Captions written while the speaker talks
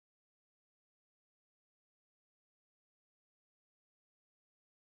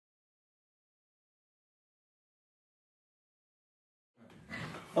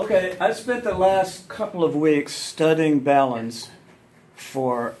Okay, I spent the last couple of weeks studying BALUNs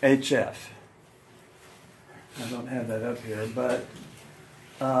for HF. I don't have that up here, but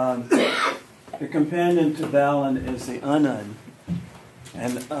the companion to BALUN is the UNUN.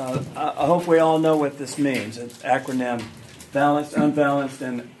 And I hope we all know what this means. It's acronym balanced, unbalanced,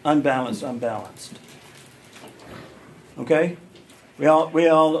 and unbalanced, unbalanced. Okay? We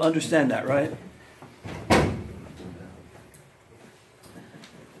all understand that, right?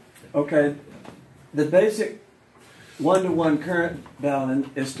 Okay, the basic one-to-one current BALUN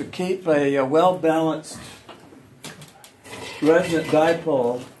is to keep a well-balanced resonant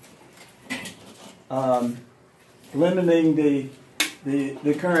dipole, limiting the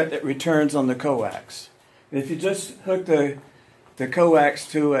current that returns on the coax. If you just hook the coax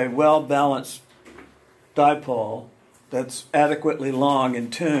to a well-balanced dipole that's adequately long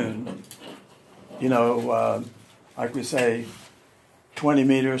and tuned, you know, like we say, 20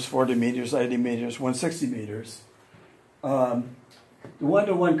 meters, 40 meters, 80 meters, 160 meters. The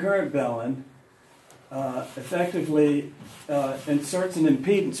one-to-one current BALUN effectively inserts an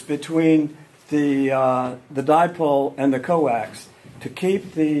impedance between the dipole and the coax to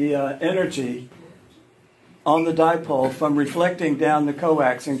keep the energy on the dipole from reflecting down the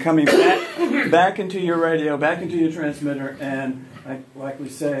coax and coming back into your radio, back into your transmitter, and like we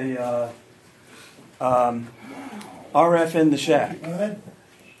say, RF in the shack.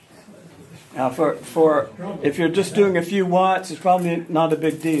 Now, for if you're just doing a few watts, it's probably not a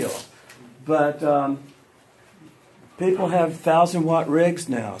big deal. But people have 1,000-watt rigs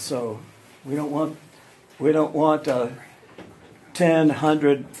now, so we don't want 10,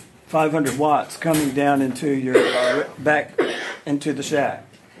 100, 500 watts coming down into your back into the shack,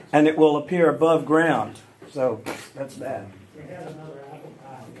 and it will appear above ground. So that's bad.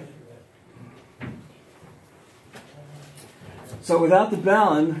 So without the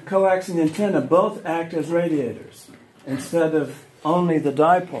BALUN, coax and antenna both act as radiators instead of only the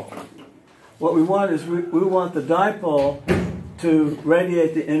dipole. What we want is we want the dipole to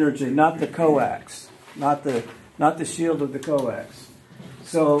radiate the energy, not the coax, not the shield of the coax.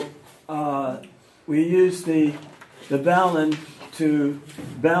 So we use the BALUN to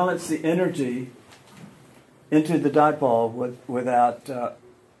balance the energy into the dipole without the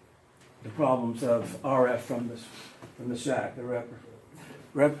problems of RF from the shack, the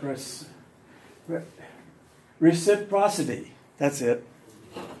reciprocity. That's it.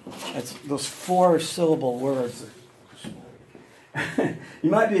 That's those 4-syllable words. You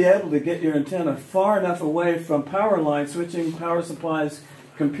might be able to get your antenna far enough away from power lines, switching power supplies,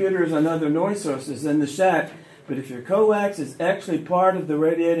 computers, and other noise sources in the shack, but if your coax is actually part of the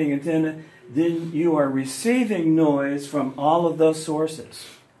radiating antenna, then you are receiving noise from all of those sources.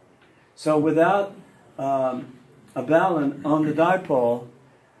 So without a BALUN on the dipole,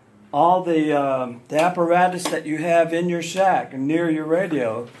 all the apparatus that you have in your shack and near your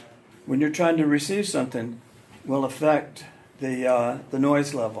radio, when you're trying to receive something, will affect the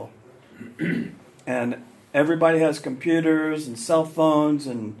noise level. And everybody has computers and cell phones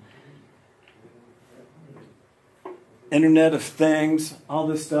and Internet of Things, all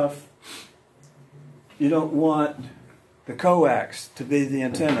this stuff. You don't want the coax to be the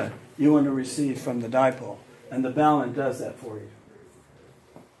antenna. You want to receive from the dipole. And the BALUN does that for you.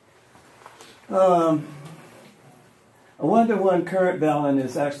 A one-to-one current BALUN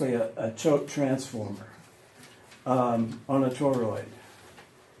is actually a choke transformer on a toroid.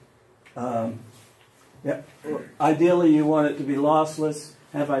 Ideally, you want it to be lossless,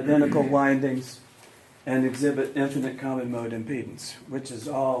 have identical windings, and exhibit infinite common mode impedance, which is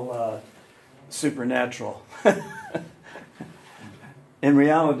all supernatural. In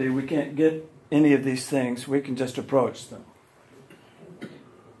reality, we can't get any of these things. We can just approach them.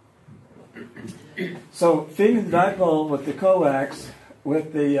 So feeding the dipole with the coax,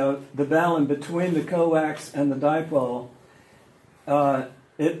 with the BALUN between the coax and the dipole,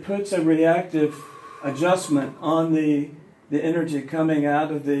 it puts a reactive adjustment on the energy coming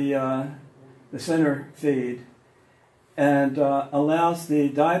out of the center feed, and allows the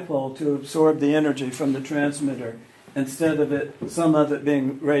dipole to absorb the energy from the transmitter instead of some of it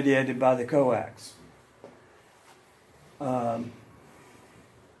being radiated by the coax.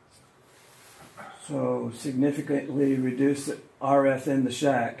 So significantly reduce the RF in the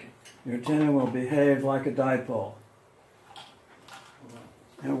shack. Your antenna will behave like a dipole.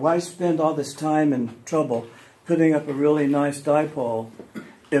 And why spend all this time and trouble putting up a really nice dipole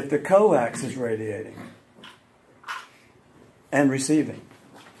if the coax is radiating and receiving?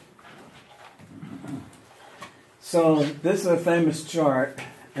 So this is a famous chart,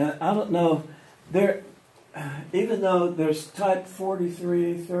 and I don't know, even though there's type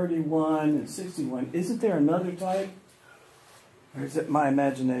 43, 31, and 61, isn't there another type? Or is it my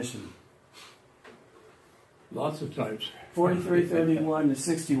imagination? Lots of types. 43, 31, and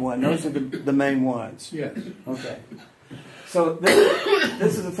 61. Those are the main ones. Yes. Okay. So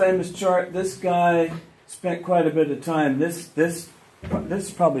this is a famous chart. This guy spent quite a bit of time. This is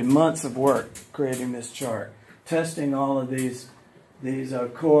probably months of work creating this chart, testing all of these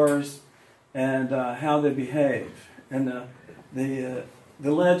cores and how they behave. And the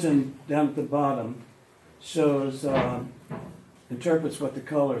legend down at the bottom shows interprets what the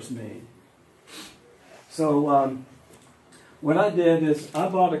colors mean. So what I did is I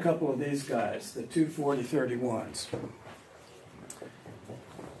bought a couple of these guys, the 24031s.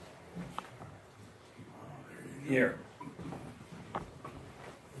 Here.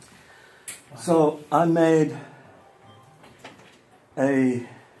 So I made a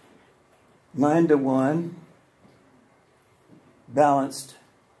 9-to-1 balanced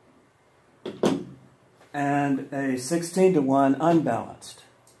and a 16-to-1 unbalanced.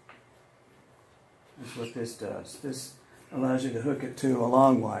 That's what this does. This allows you to hook it to a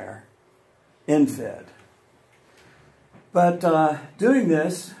long wire, in-fed. But doing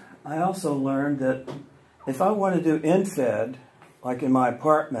this, I also learned that if I want to do in-fed, like in my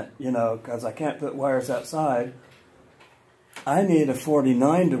apartment, you know, because I can't put wires outside, I need a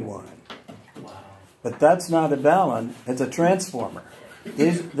 49-to-1. Wow. But that's not a BALUN, it's a transformer.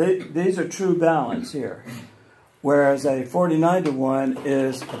 These are true balance here, whereas a 49-to-1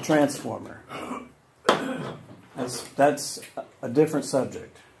 is a transformer. That's a different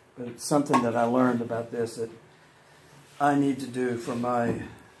subject, but it's something that I learned about this that I need to do for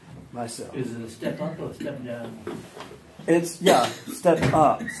myself. Is it a step up or a step down? It's, yeah, step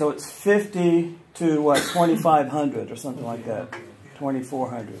up. So it's 50 to, what, 2,500 or something like that,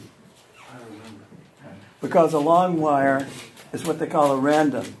 2,400. Because a long wire is what they call a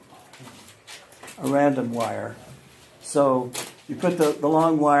random wire. So you put the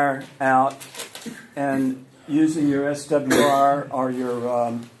long wire out, and using your SWR or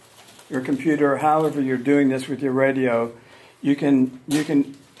your computer, however you're doing this with your radio, you can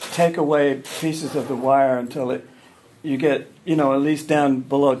take away pieces of the wire until you get, you know, at least down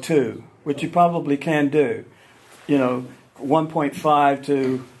below 2, which you probably can do. You know, 1.5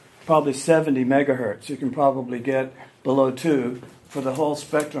 to probably 70 megahertz. You can probably get below 2 for the whole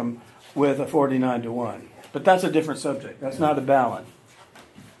spectrum with a 49-to-1. But that's a different subject. That's not a BALUN.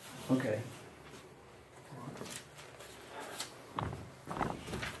 Okay.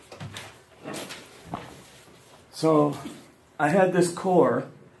 So I had this core.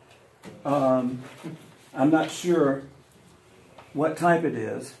 I'm not sure what type it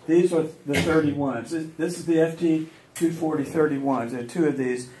is. These are the 31s. This is the FT24031s. There are 2 of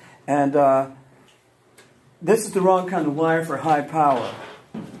these. And this is the wrong kind of wire for high power.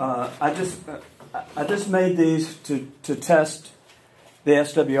 I just made these to test the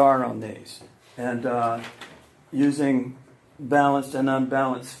SWR on these. And using balanced and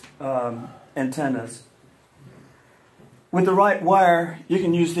unbalanced antennas. With the right wire, you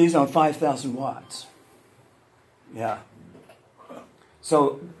can use these on 5,000 watts. Yeah.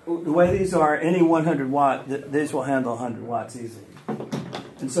 So the way these are, any 100 watt, these will handle 100 watts easily.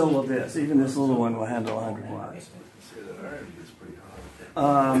 And so will this. Even this little one will handle 100 watts.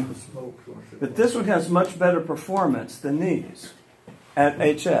 But this one has much better performance than these at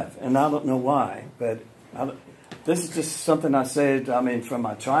HF. And I don't know why, but this is just something I saved, I mean, from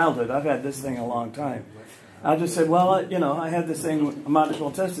my childhood. I've had this thing a long time. I just said, well, you know, I had this thing, I might as well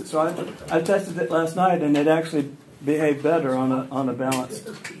test it. So I tested it last night, and it actually behaved better on a balanced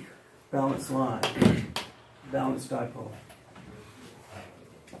line, balanced dipole.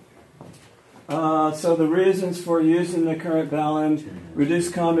 So the reasons for using the current BALUN: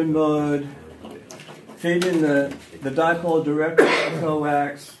 reduced common mode, feeding the dipole directly to the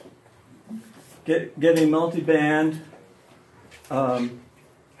coax, getting multi-band,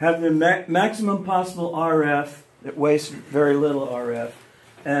 have the maximum possible RF that wastes very little RF,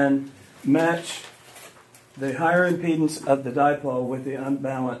 and match the higher impedance of the dipole with the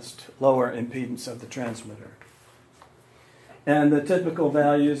unbalanced lower impedance of the transmitter. And the typical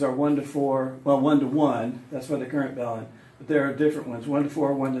values are 1 to 4, well, 1 to 1, that's for the current BALUN, but there are different ones, 1 to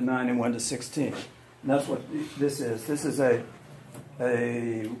 4, 1 to 9, and 1 to 16. And that's what this is. This is a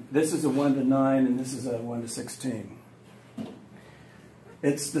 1 to 9, and this is a 1 to 16.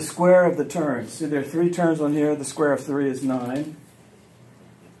 It's the square of the turns. See, there are 3 turns on here. The square of 3 is 9.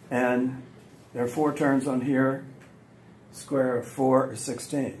 And there are 4 turns on here. Square of 4 is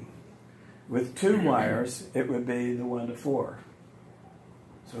 16. With 2 wires, it would be the 1 to 4.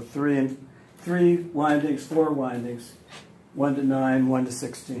 So 3 3 windings, 4 windings, 1 to 9, 1 to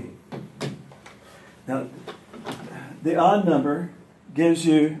 16. Now, the odd number gives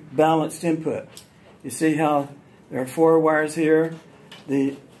you balanced input. You see how there are 4 wires here?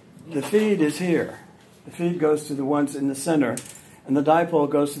 The feed is here. The feed goes to the ones in the center, and the dipole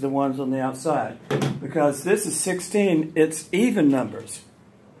goes to the ones on the outside. Because this is 16, it's even numbers.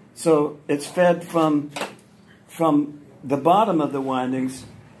 So it's fed from the bottom of the windings,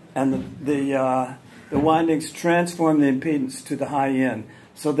 and the windings transform the impedance to the high end.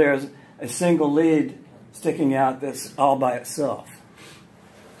 So there's a single lead sticking out that's all by itself.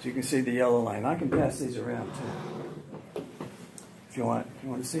 So you can see the yellow line. I can pass these around too, if you want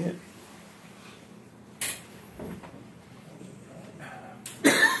to see it.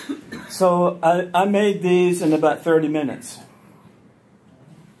 So I made these in about 30 minutes.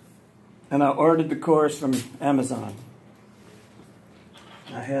 And I ordered the course from Amazon.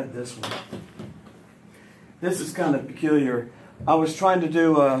 I had this one. This is kind of peculiar. I was trying to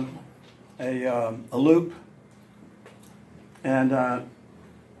do a loop, and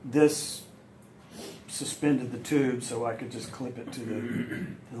this suspended the tube so I could just clip it to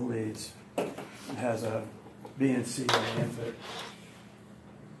the leads. It has a B and C on the input.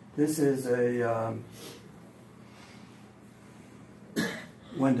 This is a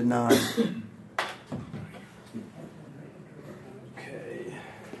 1 to 9. Okay.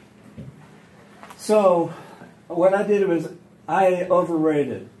 So what I did was I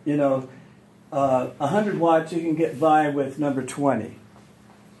overrated. 100 watts you can get by with number 20.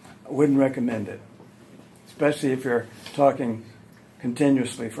 I wouldn't recommend it, especially if you're talking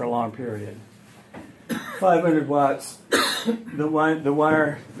continuously for a long period. 500 watts, the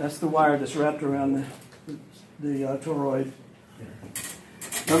wire, that's the wire that's wrapped around the toroid.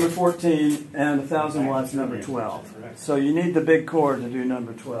 Number 14, and 1,000 watts, number 12. So you need the big core to do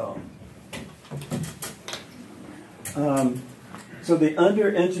number 12. So the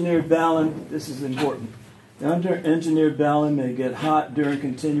under-engineered BALUN, this is important. The under-engineered BALUN may get hot during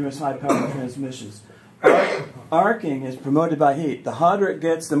continuous high-power transmissions. Arcing is promoted by heat. The hotter it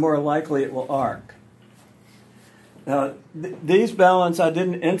gets, the more likely it will arc. Now, these BALUNs, I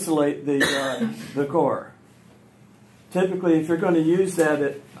didn't insulate the core. Typically, if you're going to use that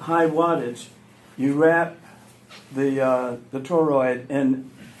at high wattage, you wrap the toroid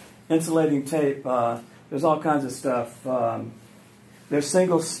in insulating tape. There's all kinds of stuff. There's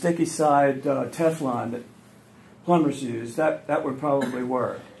single sticky side Teflon that plumbers use. That would probably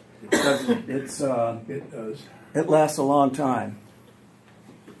work because it does. It lasts a long time.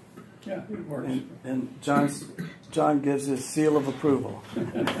 Yeah, it works. And John gives his seal of approval.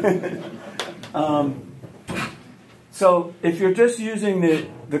 So if you're just using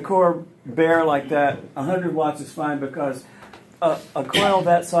the core bare like that, 100 watts is fine because a coil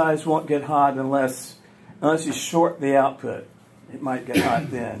that size won't get hot unless you short the output. It might get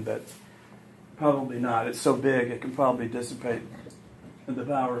hot then, but probably not. It's so big it can probably dissipate the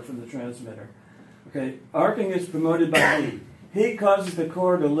power from the transmitter. Okay, arcing is promoted by heat. Heat causes the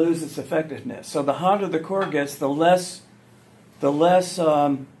core to lose its effectiveness. So the hotter the core gets, the less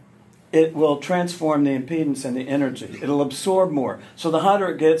it will transform the impedance and the energy. It'll absorb more. So the hotter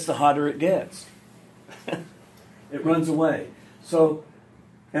it gets, the hotter it gets. It runs away. So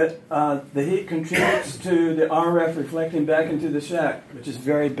the heat contributes to the RF reflecting back into the shack, which is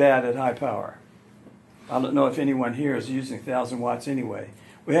very bad at high power. I don't know if anyone here is using 1,000 watts anyway.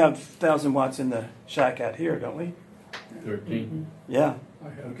 We have 1,000 watts in the shack out here, don't we? 13. Yeah. I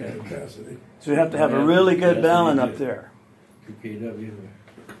have capacity. So you have to have a really good BALUN up there.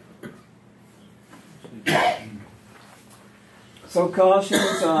 So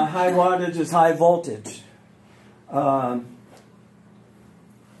cautions, high wattage is high voltage. I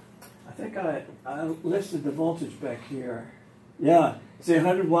think I listed the voltage back here. Yeah, see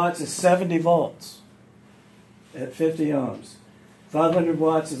 100 watts is 70 volts at 50 ohms. 500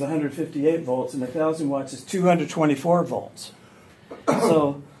 watts is 158 volts, and 1,000 watts is 224 volts.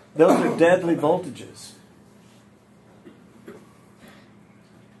 So those are deadly voltages.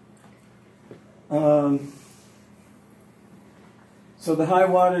 So the high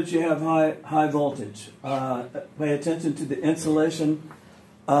wattage, you have high voltage. Pay attention to the insulation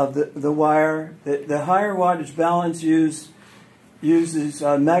of the wire. The higher wattage BALUNs uses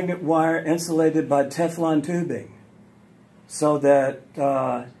magnet wire insulated by Teflon tubing, so that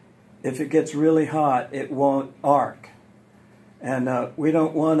if it gets really hot, it won't arc. And we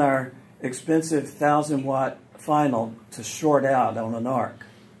don't want our expensive 1,000 watt final to short out on an arc,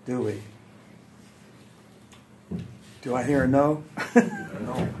 do we? Do I hear a no?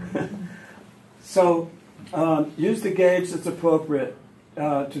 No. So use the gauge that's appropriate.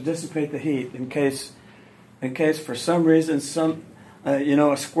 to dissipate the heat in case for some reason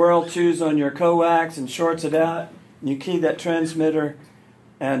a squirrel chews on your coax and shorts it out. You key that transmitter,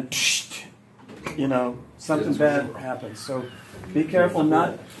 and something bad happens. So be careful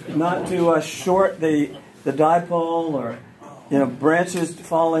not to short the dipole, or branches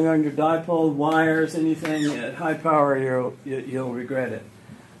falling on your dipole, wires, anything at high power. You'll regret it.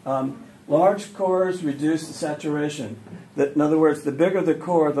 Large cores reduce the saturation. In other words, the bigger the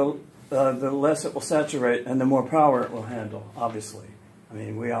core, the less it will saturate, and the more power it will handle. Obviously, I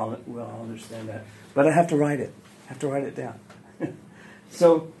mean we all understand that. But I have to write it. I have to write it down.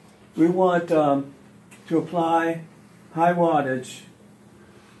 So we want to apply high wattage.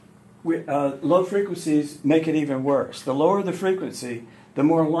 Low frequencies make it even worse. The lower the frequency, the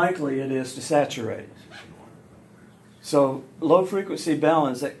more likely it is to saturate. So low frequency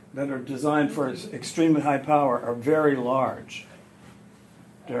baluns that are designed for extremely high power are very large.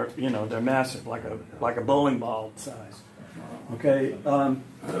 They're massive, like a bowling ball size. Okay, and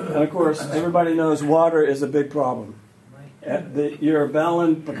of course everybody knows water is a big problem. Your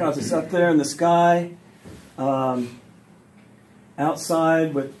balun, because it's up there in the sky,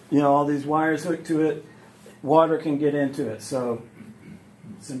 outside with all these wires hooked to it, water can get into it. So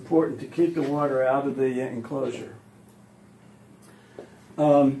it's important to keep the water out of the enclosure.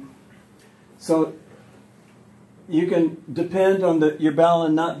 So you can depend on your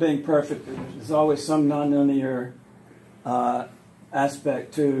balun not being perfect. There's always some nonlinear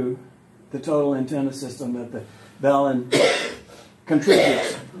aspect to the total antenna system that the balun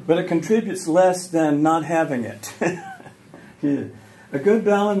contributes, but it contributes less than not having it. A good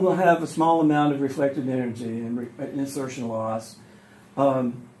balun will have a small amount of reflected energy and insertion loss.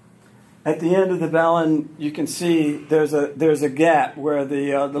 At the end of the balun, you can see there's a gap where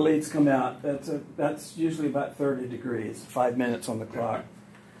the leads come out. That's usually about 30 degrees, 5 minutes on the clock.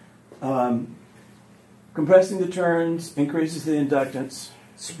 Compressing the turns increases the inductance.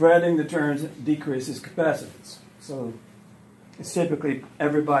 Spreading the turns decreases capacitance. So it's typically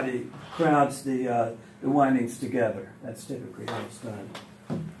everybody crowds the windings together. That's typically how it's done.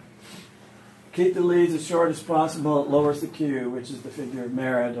 Keep the leads as short as possible. It lowers the Q, which is the figure of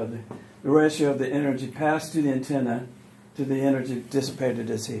merit, of the ratio of the energy passed to the antenna to the energy dissipated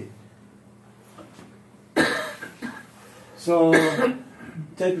as heat. So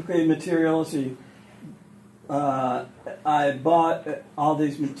typically materials, I bought all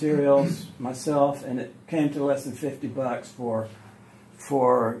these materials myself, and it came to less than $50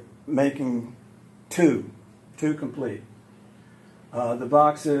 for making two complete. The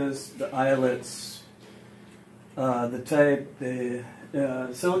boxes, the eyelets, the tape, the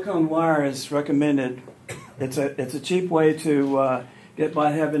silicone wire is recommended. It's a cheap way to get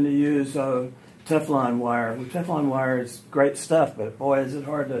by having to use Teflon wire. Teflon wire is great stuff, but boy, is it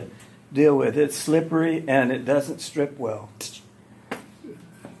hard to deal with. It's slippery and it doesn't strip well.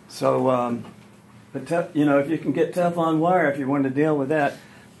 So, if you can get Teflon wire, if you want to deal with that,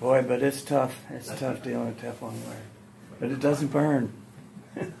 boy, but it's tough. It's tough dealing with Teflon wire, but it doesn't burn.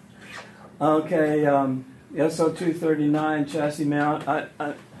 Okay, SO239 chassis mount.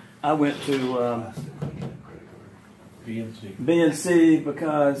 I went to B&C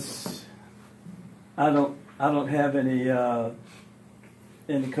because I don't have any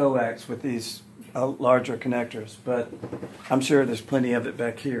coax with these larger connectors, but I'm sure there's plenty of it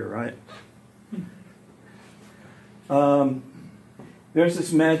back here, right? There's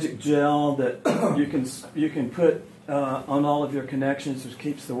this magic gel that you can put on all of your connections, which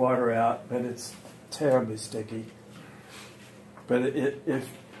keeps the water out, but it's terribly sticky. But if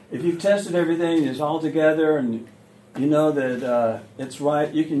you've tested everything, it's all together, and you know that it's right,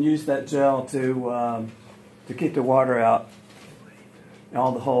 you can use that gel to keep the water out,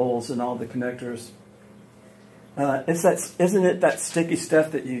 all the holes and all the connectors. Isn't it that sticky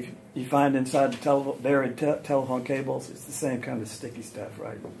stuff that you find inside the buried telephone cables? It's the same kind of sticky stuff,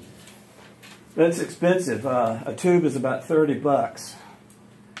 right? But it's expensive. A tube is about $30.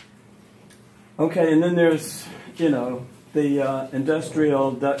 Okay, and then there's, the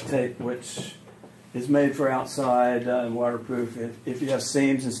industrial duct tape, which is made for outside and waterproof. If you have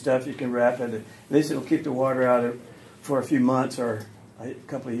seams and stuff, you can wrap it. At least it'll keep the water out for a few months or a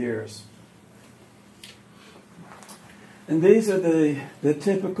couple of years. And these are the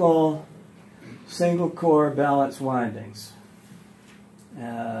typical single core balance windings.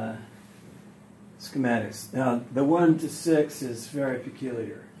 Schematics. Now, the 1 to 6 is very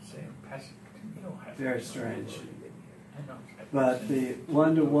peculiar. Very strange. But the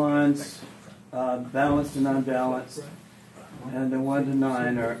 1 to 1s, balanced and unbalanced, and the 1 to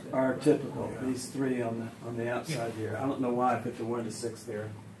 9 are typical. These three on the outside here. I don't know why I put the 1 to 6 there.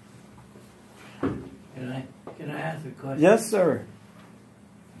 Can I ask a question? Yes, sir.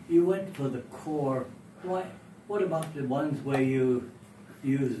 You went for the core. What about the ones where you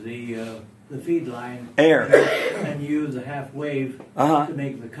use the feed line Air. and use a half wave Uh-huh. to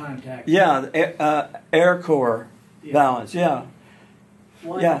make the contact? Yeah, air core balance. Yeah.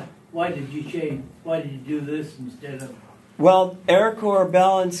 Why did you change? Why did you do this instead of? Well, air core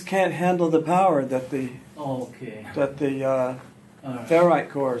balance can't handle the power that the Oh, okay. ferrite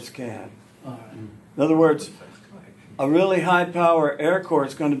cores can. All right. In other words, a really high power air core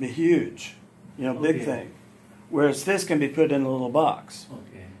is going to be huge, big Okay. thing. Whereas this can be put in a little box.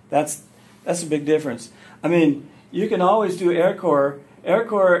 Okay. That's a big difference. I mean, you can always do air core. Air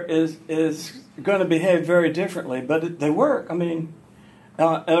core is going to behave very differently, but they work. I mean,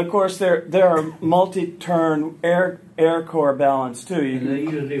 and of course there are multi-turn air core balance too. You And they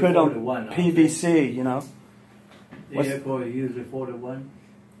can usually put 4 on to 1. PVC, The air core is usually 4 to 1.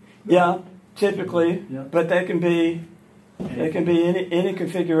 Yeah, typically, Yeah. but they can be any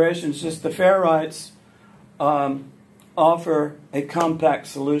configurations. Just the ferrites offer a compact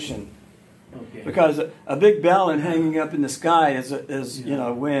solution Okay. because a big balun hanging up in the sky is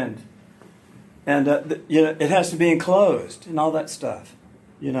wind, and it has to be enclosed and all that stuff,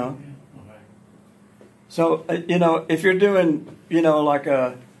 Okay. All right. So if you're doing like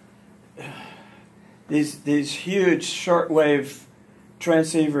these huge shortwave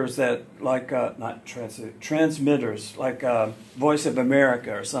transceivers that transmitters like Voice of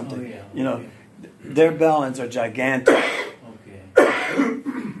America or something. Oh, yeah. Okay. Their baluns are gigantic. Okay. All right.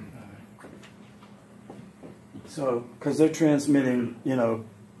 So because they're transmitting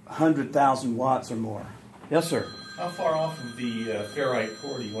 100,000 watts or more. Yes, sir. How far off of the ferrite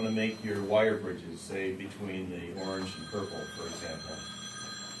core do you want to make your wire bridges, say between the orange and purple, for example?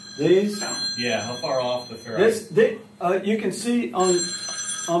 These. Yeah, how far off the ferrite? You can see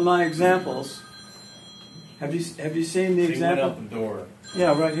on my examples. Have you seen the They went example? out the door.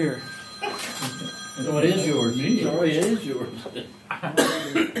 Yeah, right here. No, it is yours. Sorry, it is yours.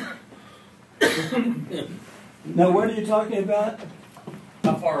 Now, what are you talking about?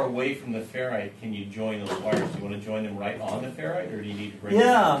 How far away from the ferrite can you join those wires? Do you want to join them right on the ferrite, or do you need to bring them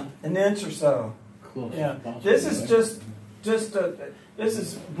Yeah, an inch or so. Close Yeah, as possible, this is right? just this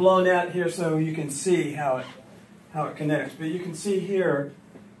is blown out here so you can see how it connects. But you can see here,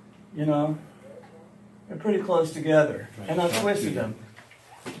 they're pretty close together, and I've twisted them.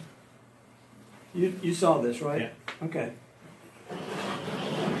 You saw this, right? Yeah. Okay.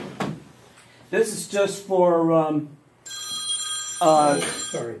 This is just for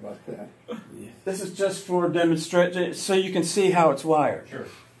Sorry about that. this is just for demonstration, so you can see how it's wired. Sure.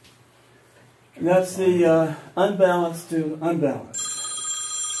 And that's the unbalanced to unbalanced.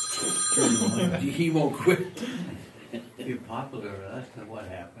 He won't quit. If you're popular, that's what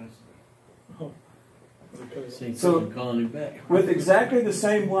happens. Same So- person calling him back. With exactly the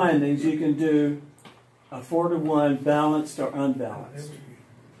same windings, you can do a 4 to 1 balanced or unbalanced.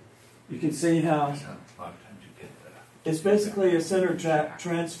 You can see how it's basically a center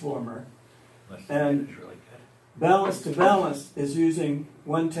transformer, and balanced to balanced is using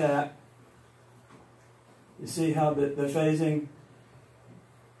one tap. You see how the phasing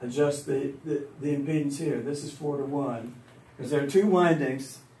adjusts the impedance here. This is 4 to 1 because there are two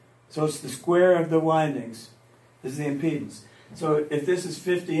windings, so it's the square of the windings is the impedance. So if this is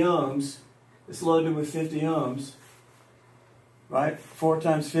 50 ohms, it's loaded with 50 ohms, right? 4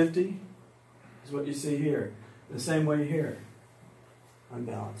 times 50 is what you see here. The same way here,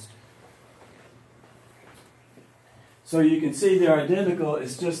 unbalanced. So you can see they're identical,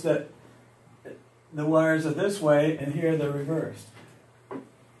 it's just that the wires are this way and here they're reversed.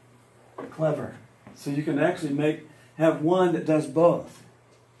 Clever. So you can actually have one that does both.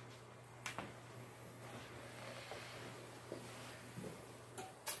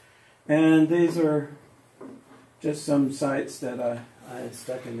 And these are just some sites that I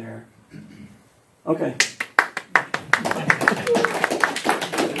stuck in there. Okay.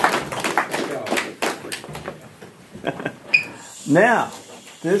 Now,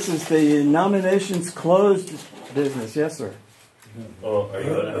 this is the nominations closed business. Yes, sir. Oh, are you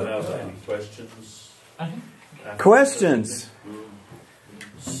going to have any questions? Questions?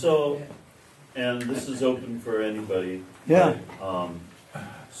 So, and this is open for anybody. Yeah.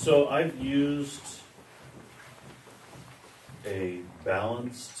 So I've used a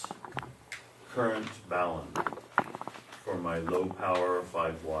balanced current BALUN for my low power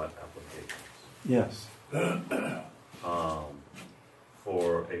 5-watt applications. Yes.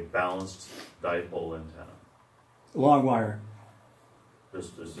 For a balanced dipole antenna. Long wire.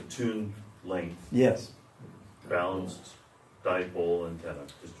 just as a tuned length, Yes. balanced dipole antenna,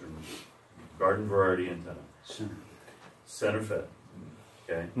 just a garden variety antenna, center fed,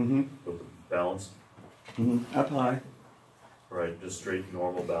 okay, Mm-hmm. with a balanced, Mm-hmm. Up high. right, just straight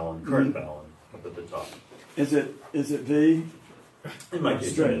normal BALUN, current BALUN up at the top. Is it V? In my case,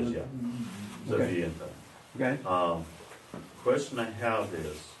 it Straight. is, yeah. It's a Okay. V antenna. Okay. Question I have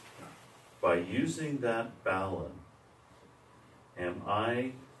is, by using that BALUN, am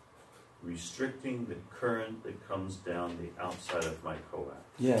I restricting the current that comes down the outside of my coax?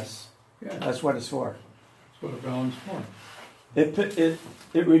 Yes. Yeah, That's what it's for. that's what a balance for.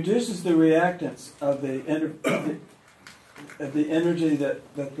 It reduces the reactance of the energy that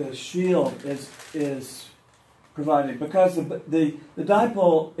the shield is providing, because the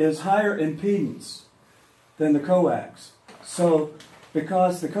dipole is higher impedance than the coax. So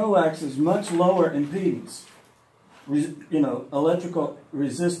because the coax is much lower impedance, electrical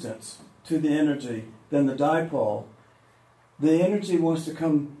resistance to the energy than the dipole, the energy wants to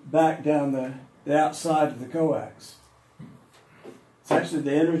come back down the outside of the coax. It's actually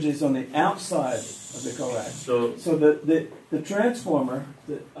the energy is on the outside of the coax. So the transformer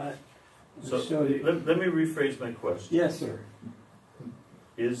that I showed you. let me rephrase my question. Yes, sir.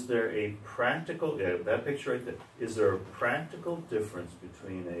 Is there a practical, that picture right there, is there a practical difference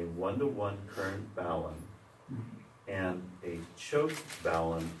between a one-to-one current BALUN and a choke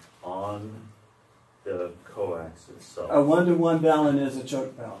BALUN on the coax itself? A one-to-one BALUN is a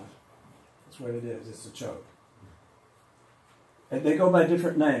choke BALUN. That's what it is. It's a choke. And they go by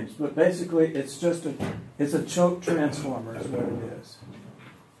different names, but basically it's a choke transformer is what it is.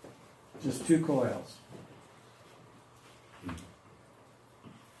 Just two coils.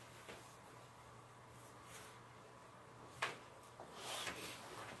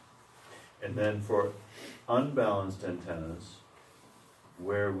 And then for unbalanced antennas,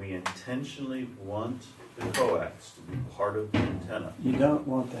 where we intentionally want the coax to be part of the antenna. You don't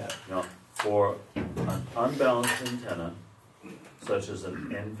want that. Now, for an unbalanced antenna, such as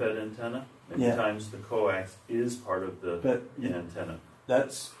an end-fed antenna, many Yeah. times the coax is part of the But antenna.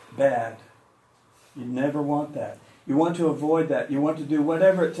 that's bad. You never want that. You want to avoid that. You want to do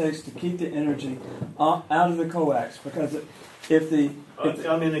whatever it takes to keep the energy out of the coax, because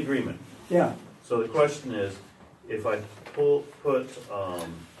I'm in agreement. yeah. So the question is, if I put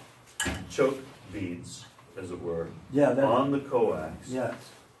choke beads, as it were, on the coax, Yes.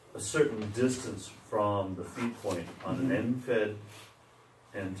 a certain distance from the feed point on an end-fed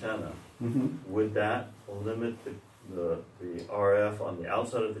antenna, Mm-hmm. would that limit the RF on the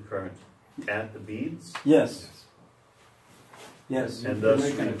outside of the current at the beads? Yes. Yes. And You're thus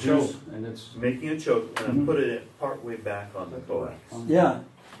making a reduce- choke, and it's Making a choke and then Mhm. put it part way back on the coax Yeah.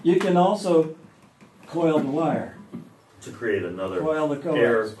 You can also coil the wire. to create another Coil the coax.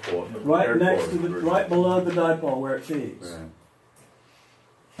 air core. Right air next core to version. right below the dipole where it feeds.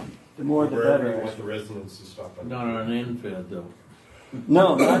 Right. The more the Wherever better. you want the resonance to stop on. not on an end-fed though.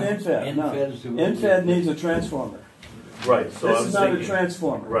 No, not infed. No. End-fed is the- Infed needs a transformer. Right. So This I'm is not thinking, a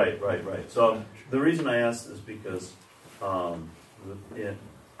transformer. Right. So the reason I asked is because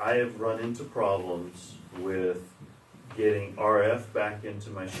I have run into problems with getting RF back into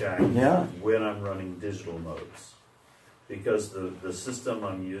my shack Yeah. when I'm running digital modes, because the system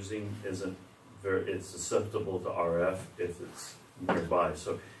I'm using isn't it's susceptible to RF if it's nearby.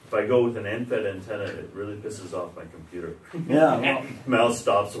 So if I go with an end-fed antenna, it really pisses off my computer. Yeah. Well, Mouse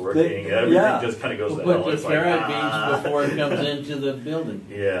stops working. Everything yeah. just kind of goes to We'll hell. put the It's like, ferrite beads before it comes into the building.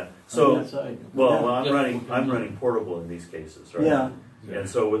 yeah. On So that side. well, Yeah. I'm running portable in these cases, right? yeah. And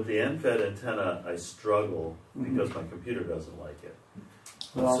so with the end-fed antenna, I struggle Mhm. because my computer doesn't like it.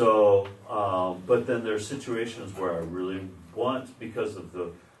 Well, So, but then there are situations where I really want, because of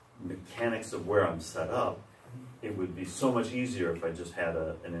the mechanics of where I'm set up, it would be so much easier if I just had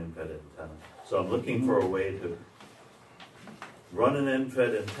an end-fed antenna. So I'm looking for a way to run an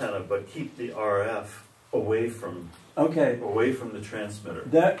end-fed antenna, but keep the RF away from okay. the transmitter.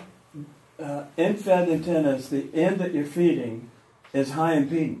 That end-fed antennas, the end that you're feeding is high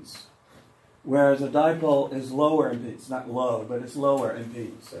impedance, whereas a dipole is lower impedance. Not low, but it's lower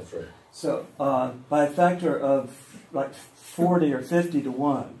impedance. That's right. So by a factor of like 40 or 50 to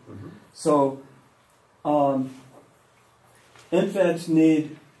 1. Mm-hmm. So end-feds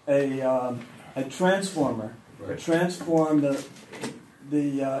need a transformer to Right. transform the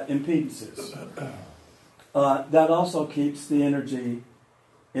impedances. That also keeps the energy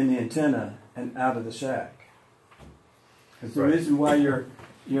in the antenna and out of the shack. Because the Right. reason why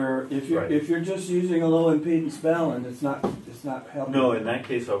if you're just using a low impedance BALUN, it's not helping. No, in that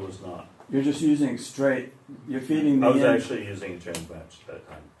case I was not. You're just using straight. You're feeding the I was end. actually using a trans match at that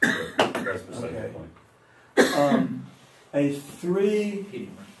time. So that's beside the Okay. point. A 3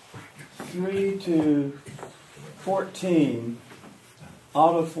 to 14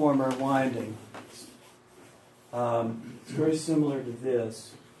 autoformer winding. It's very similar to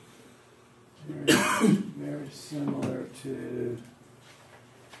this. Very similar to.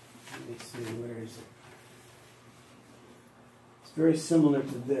 Let me see, where is it? It's very similar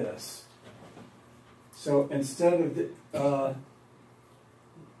to this. So instead of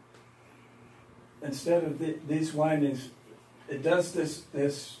these windings, it does this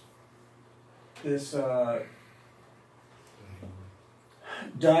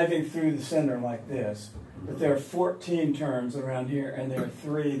diving through the center like this. But there are 14 turns around here, and there are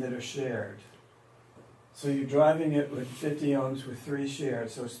 3 that are shared. So you're driving it with 50 ohms with 3 shared,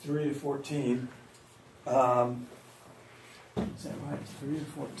 so it's 3 to 14. Is that right? It's 3 to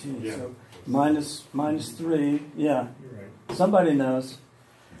 14. Yeah. So minus 3, yeah. You're right. Somebody knows.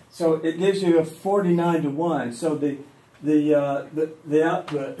 So it gives you a 49 to 1. So the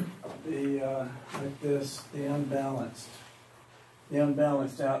output, like this, the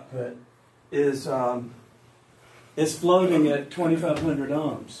unbalanced output is floating at 2,500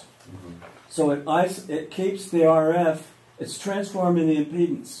 ohms. Mm-hmm. So it keeps the RF. It's transforming the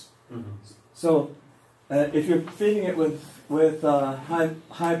impedance. Mm-hmm. So if you're feeding it with high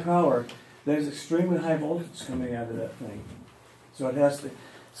power, there's extremely high voltage coming out of that thing. So it has to.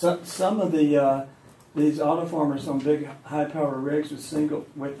 Some of these autoformers on big high power rigs with the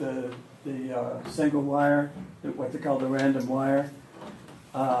single wire, what they call the random wire.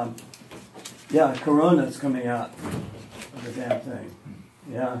 Corona's coming out of the damn thing.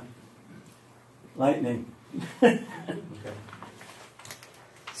 Yeah. Lightning. Okay.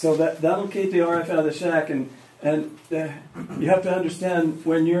 So that'll keep the RF out of the shack, and you have to understand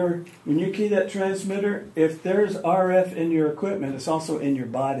when you key that transmitter, if there's RF in your equipment, it's also in your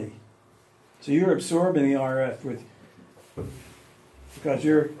body. So you're absorbing the RF because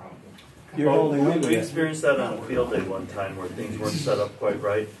you're holding on to We it. experienced that on a field day one time where things weren't set up quite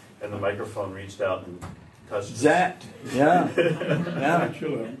right, and the microphone reached out and touched us. Zapped. Yeah. Yeah.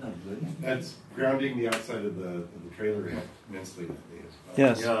 That's grounding the outside of the trailer immensely that day as well.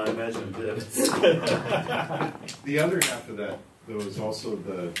 Yes. Yeah, I imagine it did. The other half of that, though, is also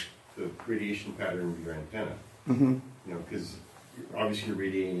the radiation pattern of your antenna. Mm-hmm. You know, because obviously you're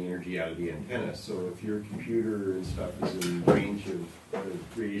radiating energy out of the antenna. So if your computer and stuff is in range of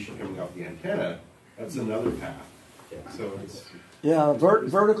radiation coming off the antenna, that's another path. Yeah. So it's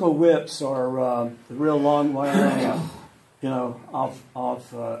Vertical whips are the real long wire, off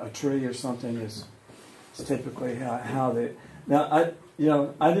a tree or something is typically how they. Now I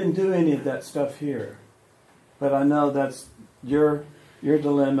didn't do any of that stuff here, but I know that's your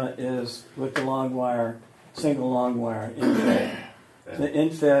dilemma is with the long wire, single long wire infed. The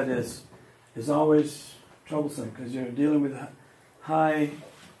infed is always troublesome because you're dealing with high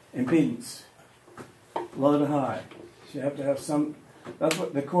impedance, low to high. So you have to have some. That's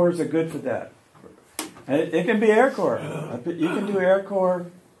what the cores are good for that. And it can be air core. You can do air core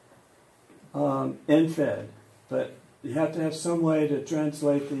infed, but you have to have some way to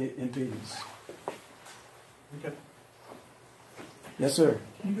translate the impedance. Okay. Yes, sir.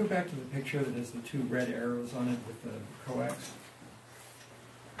 Can you go back to the picture that has the 2 red arrows on it with the coax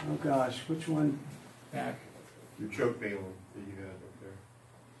Oh gosh, which one? back? your choke balun that you had up there.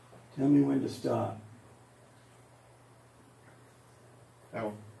 Tell me when to stop. That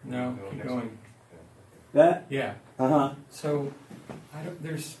one? No, keep next going. one. That? Yeah. Uh-huh. So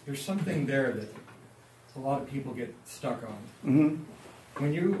there's something there that a lot of people get stuck on. Mm-hmm.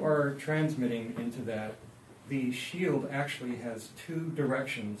 When you are transmitting into that, the shield actually has 2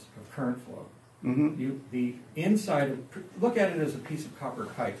 directions of current flow. Mm-hmm. The inside of, look at it as a piece of copper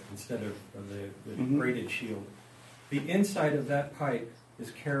pipe instead of the braided shield. The inside of that pipe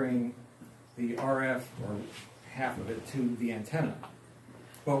is carrying the RF, or half of it, to the antenna.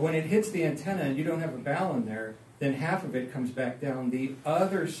 But when it hits the antenna and you don't have a BALUN there, then half of it comes back down the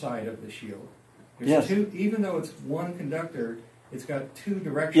other side of the shield. There's Yes. 2, even though it's one conductor, it's got 2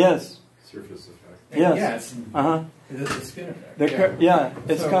 directions. Yes. Surface effect. And Yes. Yes. Uh-huh. The spin effect.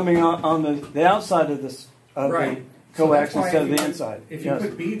 It's So- coming on the outside of the Right. the So coax that's why instead of if the you- inside. If you Yes.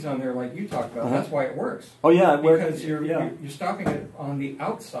 put beads on there like you talked about, Uh-huh. that's why it works. Oh yeah, it works. Because you're stopping it on the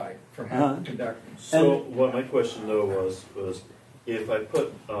outside from having Uh-huh. to conduct. So what my question though was if I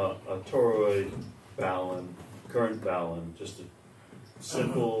put a toroid BALUN, current BALUN, just a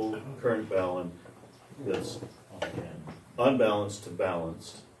simple current BALUN that's unbalanced to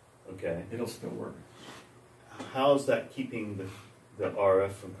balanced, okay, It'll still work. how's that keeping the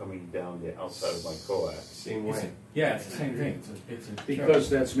RF from coming down the outside of my coax. Same way. Yeah, it's the same thing. It's a Because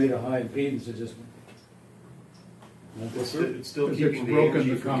that's made a high impedance, it just. It's still Because keeping it's the broken energy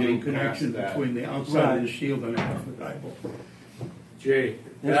the from common getting connection past that. between the outside of the shield and half the dipole. Jay,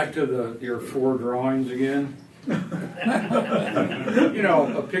 back to your 4 drawings again. You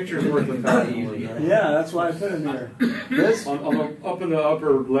know, a picture's worth a thousand words. Right? Yeah, that's why I put it here. This? On the, up in the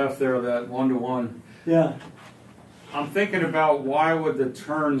upper left there, that 1-to-1. Yeah. I'm thinking about why would the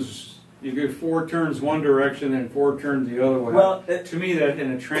turns, you get 4 turns one direction and 4 turns the other way. Well, to me, that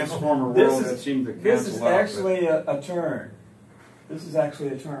in a transformer world, that seemed to cancel This is out. actually a turn. This is actually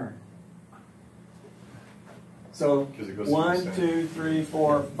a turn. So 'Cause it goes to 1, the 2, 3,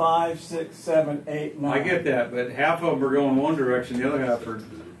 4, 5, 6, 7, 8, 9. I get that, but half of them are going one direction, the other half are.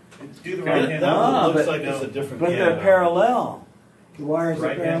 Do the That, right hand that rule. one looks but- like it's a different. But yeah. they're parallel. The wires are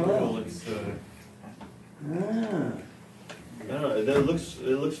Right hand rule, parallel. it's, Ah. I don't know, it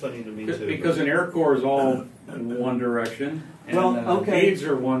looks funny to me too. Because an air core is all one direction, and Well, okay. aids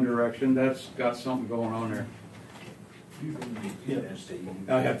are one direction. That's got something going on there.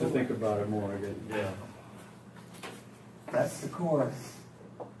 I have to think about it more. I guess. Yeah. That's the core.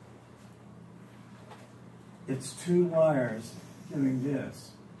 It's 2 wires doing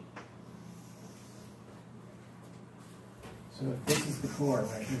this. So this is the core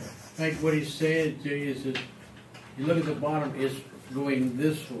right here. Like what he's saying, Jay, is that you look at the bottom, is going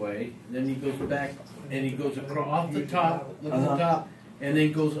this way, then he goes back and he goes across off the top, look at the top, and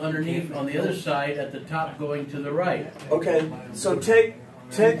then goes underneath on the other side at the top going to the right. Okay, so take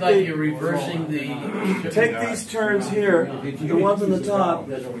Like you're reversing the. take these turns here, the ones on the top,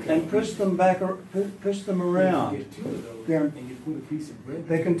 and push them back, push them around.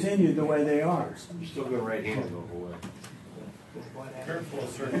 They continue the way they are. You still go right hand the whole way. turn full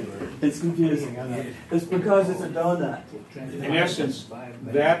circular. It's confusing, I know. It's because it's a donut. In essence,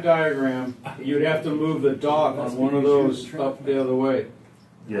 that diagram, you'd have to move the dot on one of those up the other way.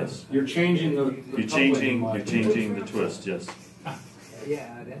 Yes. You're changing the You're changing the twist. Yes.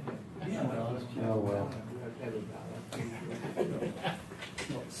 Oh well.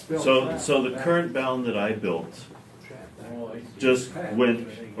 So the current BALUN that I built just went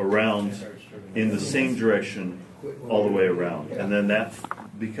around in the same direction all the way around, and then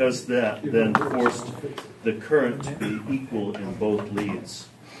because that then forced the current to be equal in both leads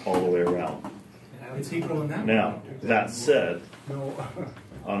all the way around. It's equal in that. Now, that said,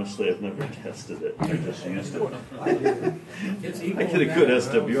 honestly, I've never tested it. I just used it. It's I equal. get a good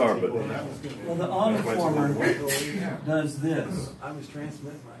SWR, but Well, the autoformer does this. I was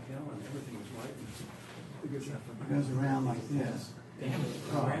transmitting my gallon, everything was white. It goes around like this. I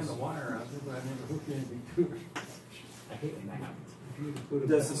ran the wire out there, but I never hooked anything to it. It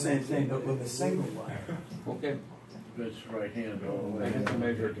does the same thing, but with a single wire. Okay. It's right hand all the I way. have to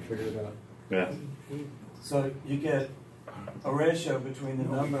measure it to figure it out. yeah. So you get a ratio between the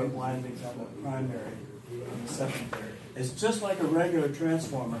number of windings on the primary and the secondary. It's just like a regular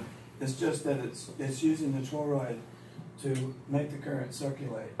transformer. It's just that it's using the toroid to make the current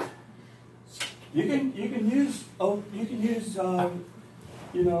circulate. You can use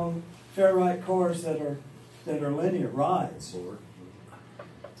ferrite cores that are linear rods.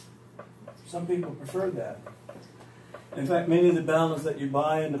 Some people prefer that. In fact, many of the baluns that you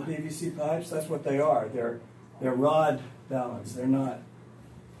buy in the PVC pipes, that's what they are. They're rod baluns. They're not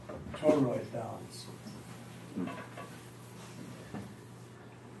toroid baluns.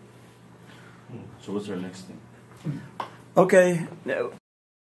 So what's our next thing? Okay, now,